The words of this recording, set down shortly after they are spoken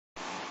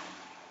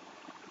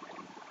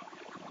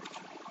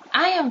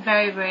I am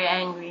very, very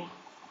angry.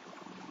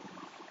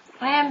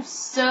 I am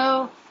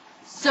so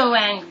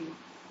angry.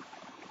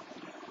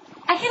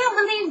 I cannot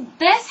believe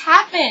this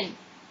happened.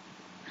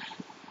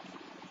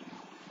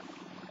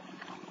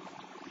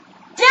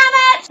 Damn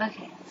it!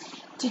 Okay,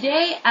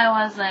 today I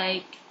was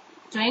like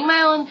doing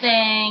my own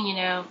thing, you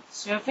know,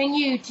 surfing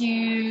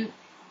YouTube,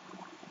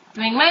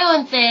 doing my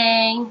own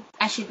thing.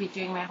 I should be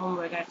doing my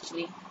homework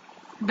actually,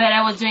 but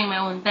I was doing my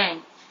own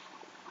thing.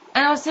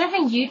 And I was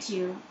surfing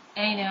YouTube,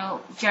 and you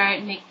know,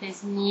 Jared made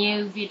this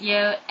new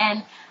video,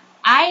 and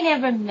I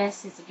never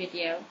missed his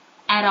video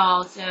at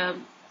all. So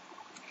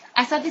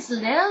I saw this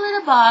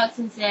little box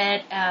and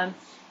said,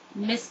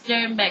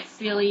 Mr.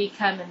 McFeely,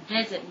 come and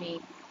visit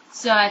me.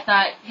 So I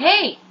thought,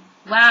 hey,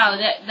 wow,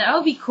 that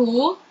would be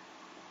cool.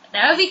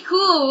 That would be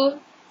cool.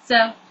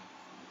 So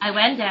I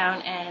went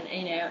down and,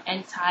 you know,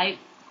 and typed,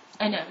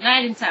 no,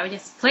 not in type, I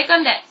just click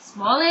on that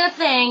small little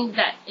thing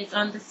that is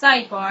on the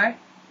sidebar.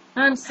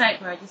 Not on the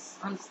sidebar,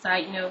 just on the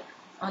side, you know,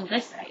 on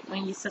this side.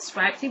 When you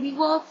subscribe to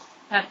people,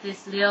 have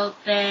this little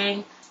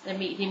thing, they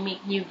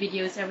make new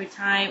videos every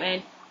time,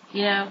 and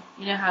you know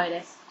how it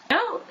is.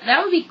 No,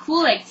 that would be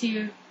cool, like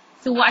to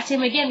watch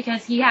him again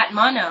because he had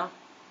mono.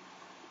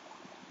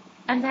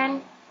 And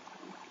then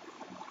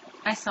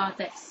I saw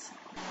this.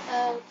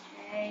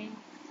 Okay,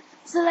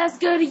 so let's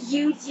go to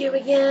YouTube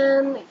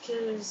again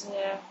because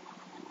yeah,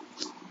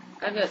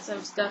 I got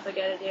some stuff I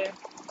gotta do.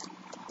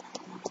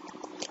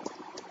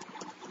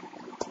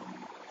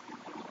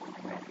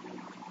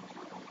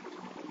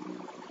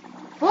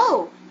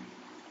 Whoa!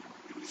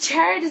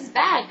 Jared is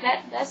back.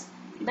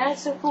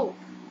 That's so cool.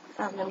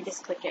 Let me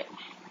just click it.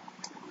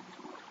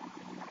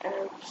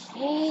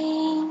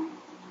 Okay.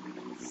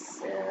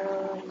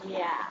 So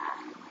yeah.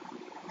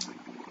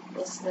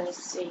 Let's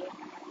see.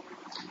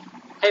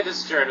 Hey,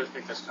 this is Jared with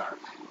Pick This Car.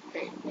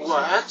 Great.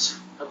 What?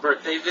 A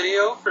birthday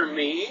video for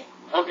me?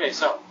 Okay,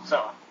 so.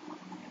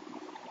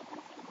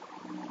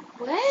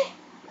 What?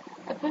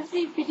 A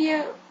birthday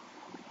video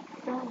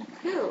from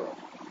who?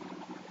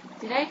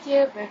 Did I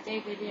do a birthday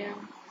video?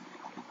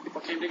 People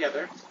came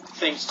together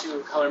thanks to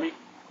Color Me.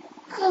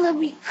 Color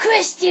me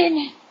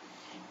Christian!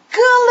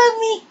 Color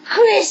me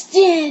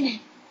Christian!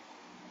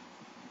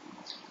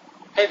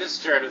 Hey, this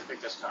is Jared with Pick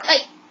This Car.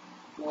 Hey!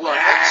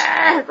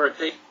 What?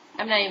 Birthday?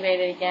 I'm not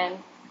invited again.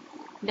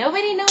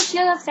 Nobody knows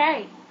you love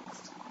Sarah.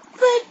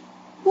 But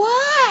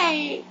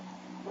why?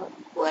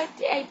 What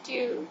did I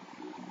do?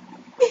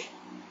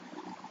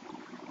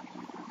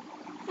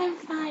 I'm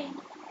fine.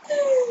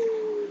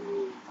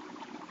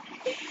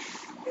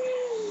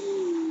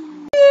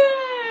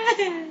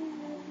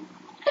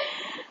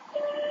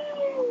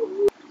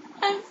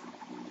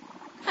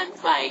 I'm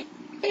fine.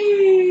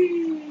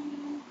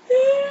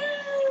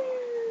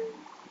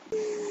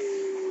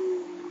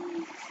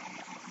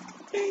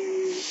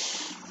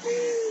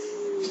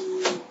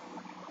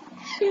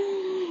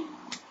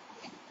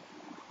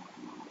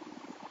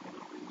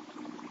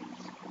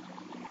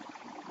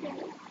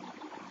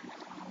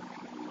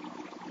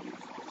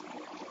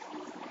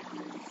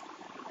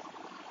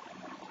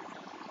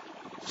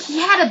 He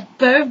had a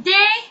birthday?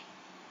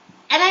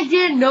 And I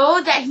didn't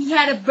know that he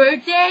had a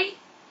birthday?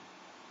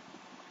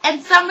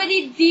 And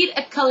somebody did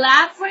a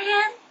collab for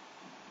him?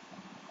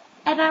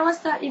 And I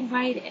was not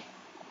invited.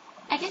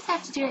 I guess I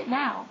have to do it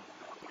now.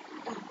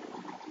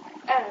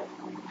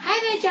 Hi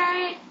there,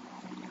 Jared.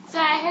 So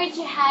I heard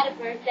you had a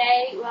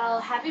birthday. Well,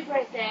 happy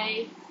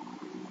birthday.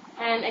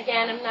 And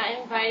again, I'm not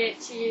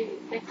invited to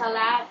the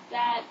collab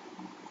that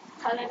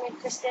Color Me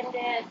Kristen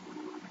did.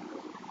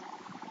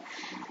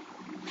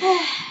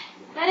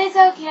 But it's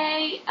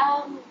okay.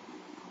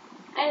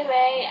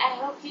 Anyway, I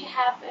hope you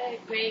have a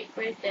great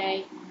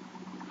birthday.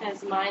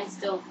 Because mine's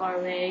still far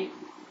away.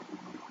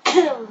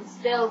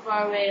 Still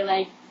far away,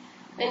 like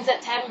in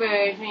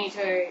September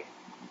 23rd.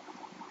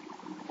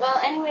 Well,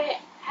 anyway,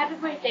 happy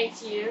birthday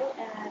to you,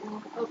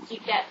 and hope you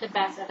get the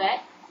best of it.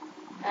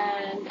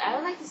 And I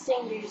would like to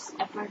sing you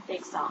a birthday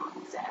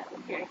song, so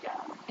here we go.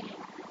 Okay,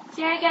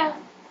 here I go.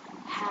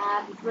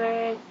 Happy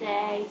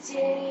birthday to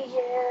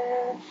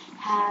you.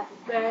 Happy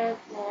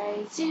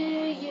birthday to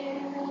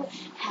you.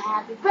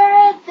 Happy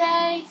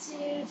birthday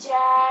to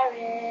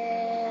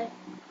Jared.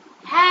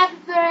 Happy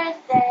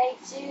birthday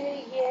to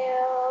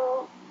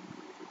you.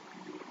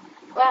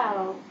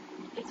 Wow,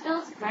 it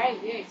feels very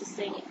weird to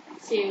sing it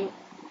to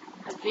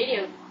a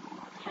video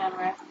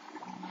camera.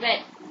 But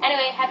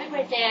anyway, happy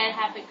birthday and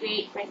have a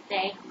great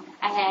birthday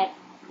ahead.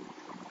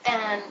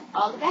 And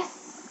all the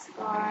best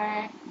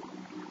for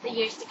the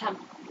years to come.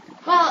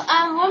 Well,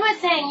 one more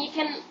thing, you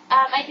can,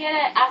 I did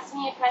a ask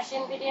me a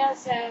question video,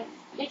 so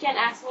you can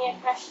ask me a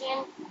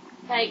question,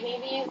 like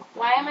maybe,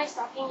 why am I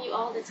stalking you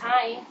all the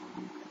time?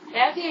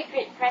 That would be a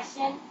great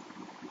question.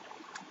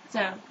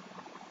 So,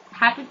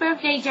 happy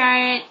birthday,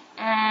 Jared,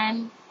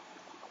 and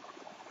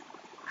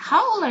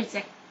how old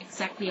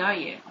exactly are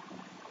you?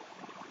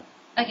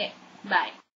 Okay, bye.